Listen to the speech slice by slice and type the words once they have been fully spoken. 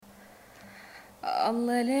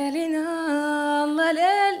الله ليلنا الله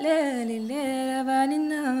ليل ليل الليل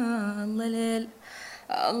بالنا الله ليل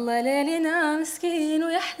الله ليلنا مسكين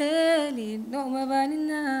ويا حليلي النوم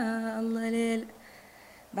بالنا الله ليل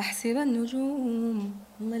بحسب النجوم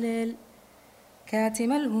الله ليل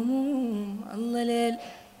كاتم الهموم الله ليل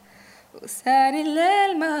وسار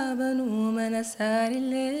الليل ما بنوم أنا سار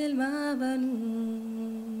الليل ما بنوم.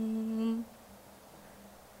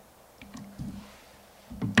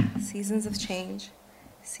 Seasons of change,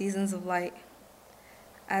 seasons of light.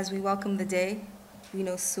 As we welcome the day, we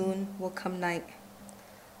know soon will come night.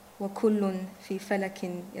 وَكُلٌّ فِي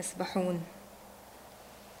فَلَكٍ يَسْبَحُونَ.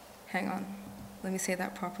 Hang on, let me say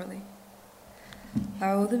that properly.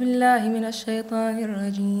 أعوذ بالله من الشيطان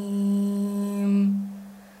الرجيم.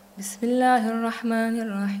 بسم الله الرحمن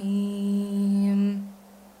الرحيم.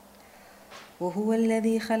 وهو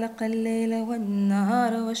الذي خلق الليل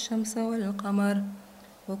والنهار والشمس والقمر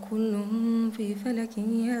وكل في فلك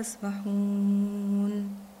يسبحون.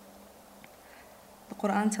 The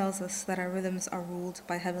Quran tells us that our rhythms are ruled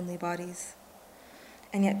by heavenly bodies,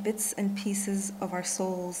 and yet bits and pieces of our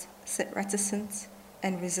souls sit reticent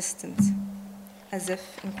and resistant, as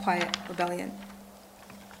if in quiet rebellion.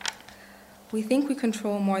 We think we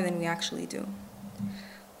control more than we actually do.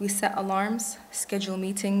 We set alarms, schedule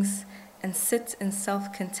meetings, and sit in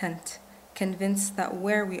self-content, convinced that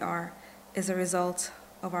where we are is a result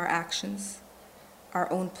of our actions, our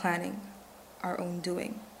own planning, our own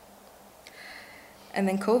doing. And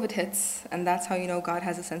then COVID hits, and that's how you know God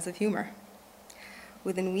has a sense of humor.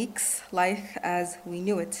 Within weeks, life as we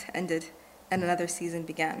knew it ended, and another season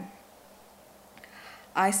began.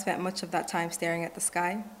 I spent much of that time staring at the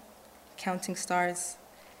sky, counting stars,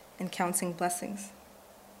 and counting blessings.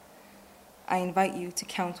 I invite you to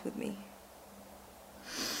count with me.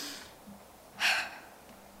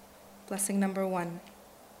 Blessing number 1,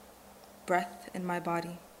 breath in my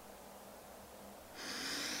body.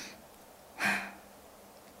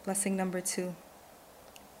 Blessing number 2,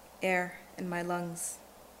 air in my lungs.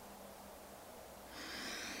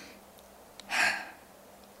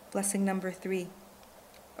 Blessing number 3,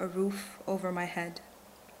 a roof over my head.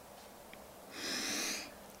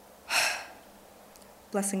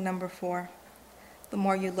 Blessing number 4, the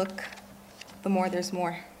more you look, the more there's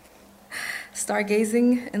more.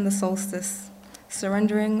 Stargazing in the solstice,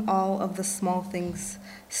 surrendering all of the small things,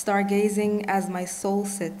 stargazing as my soul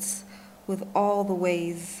sits with all the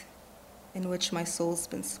ways in which my soul's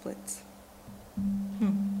been split.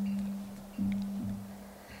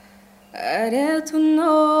 قريت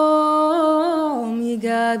النوم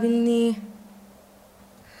يقابلني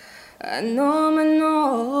النوم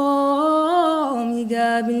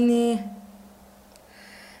يقابلني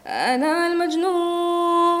أنا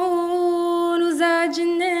المجنون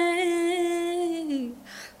وزاجني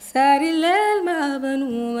ساري الليل ما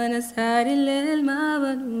بنوم أنا ساري الليل ما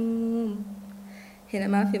بنوم. هنا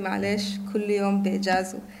ما في معلش، كل يوم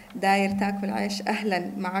بإجازه، داير تاكل عيش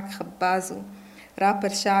أهلا معك خبازه، رابر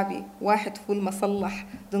شعبي واحد فول مصلح،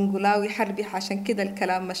 دنقلاوي حربي عشان كده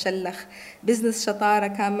الكلام مشلخ، بزنس شطارة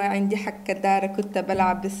كان ما عندي حق الدارة، كنت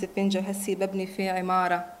بلعب بالسفنجة وهسي ببني في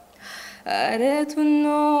عمارة. قريت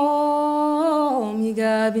النوم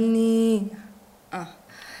يقابلني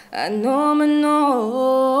النوم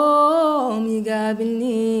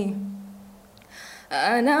يقابلني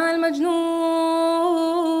أنا المجنون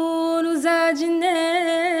وزاجني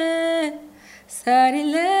ساري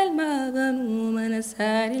الليل ما بنوم أنا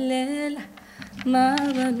ساري الليل ما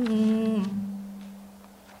بنوم.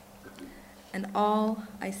 And all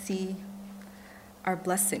I see are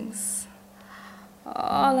blessings.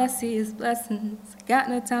 All I see is blessings. Got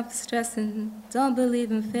no time for stressing. Don't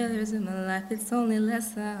believe in failures in my life, it's only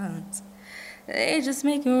lessons. They just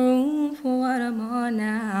making room for what I'm on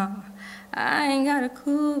now. I ain't got a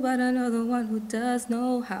clue, but I know the one who does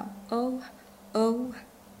know how. Oh, oh.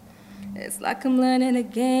 It's like I'm learning a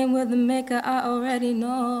game with a maker I already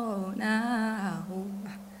know now.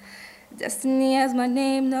 Destiny has my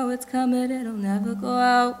name, know it's coming, it'll never go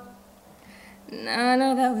out. Now I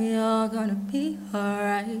know that we all gonna be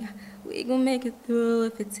alright. We gon' make it through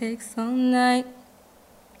if it takes all night.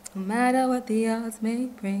 No matter what the odds may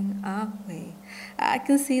bring our way, I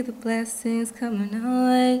can see the blessings coming our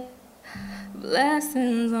way.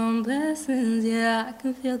 Blessings on blessings, yeah, I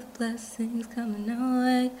can feel the blessings coming our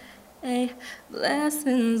way. Hey,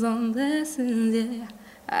 blessings on blessings, yeah,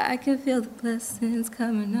 I can feel the blessings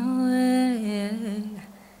coming our way.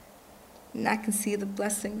 And I can see the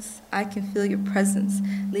blessings, I can feel your presence,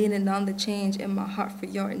 leaning on the change in my heart for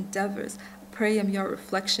your endeavors. I pray I'm your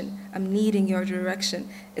reflection, I'm needing your direction.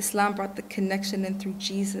 Islam brought the connection, and through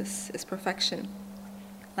Jesus is perfection.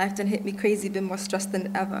 Life done hit me crazy, been more stressed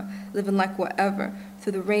than ever. Living like whatever.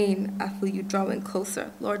 Through the rain, I feel you drawing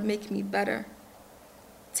closer. Lord, make me better.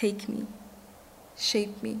 Take me.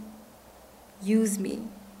 Shape me. Use me.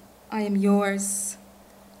 I am yours.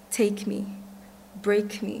 Take me.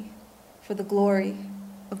 Break me. For the glory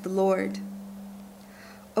of the Lord.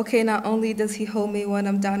 Okay, not only does he hold me when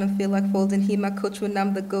I'm down and feel like folding, he my coach when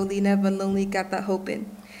I'm the goalie, never lonely, got that hope in.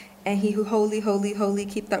 And he who holy, holy, holy,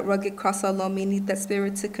 keep that rugged cross all on me, need that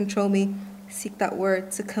spirit to control me, seek that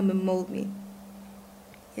word to come and mold me.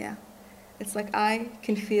 Yeah, it's like I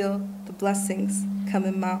can feel the blessings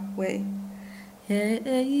coming my way.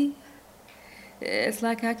 Yeah. It's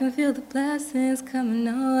like I can feel the blessings coming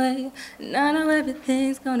our way. And I know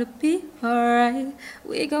everything's gonna be alright.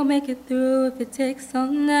 We gon' make it through if it takes all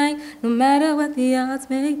night. No matter what the odds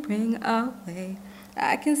may bring our way.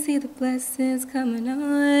 I can see the blessings coming our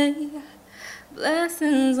way.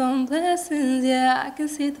 Blessings on blessings, yeah, I can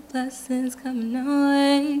see the blessings coming our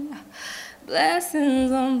way.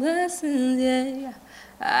 Blessings on blessings, yeah,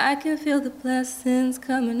 I can feel the blessings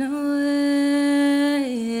coming our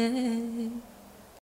way.